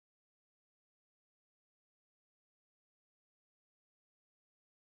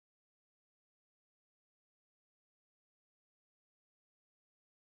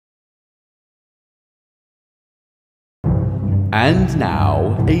And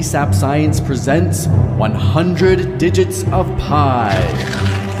now, ASAP Science presents 100 digits of pi.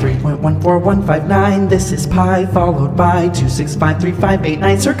 3.14159, this is pi, followed by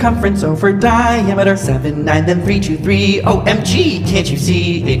 2653589, circumference over diameter 79, then 323, OMG, can't you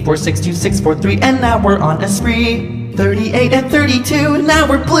see? 8462643, and now we're on a spree. 38 and 32, now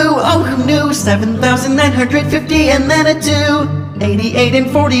we're blue, oh who knew? 7,950 and then a 2. 88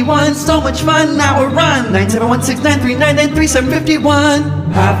 and 41, so much fun, now we're on 9716939 and 3751.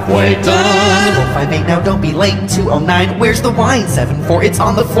 Halfway done. 458 now, don't be late. 209, where's the wine? 74, it's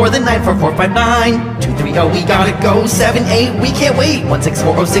on the 4, then 94459. 230, we gotta go. 78, we can't wait.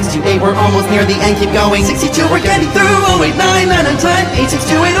 1640628, we're almost near the end, keep going. 62, we're getting through. 089, 9 on time.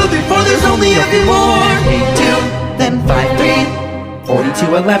 8628034, there's only a few more. 82, then 53.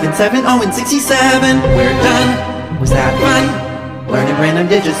 42, 11, 70, and 67. We're done. Was that fun? Learning random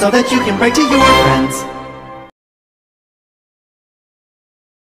digits so that you can write to your friends.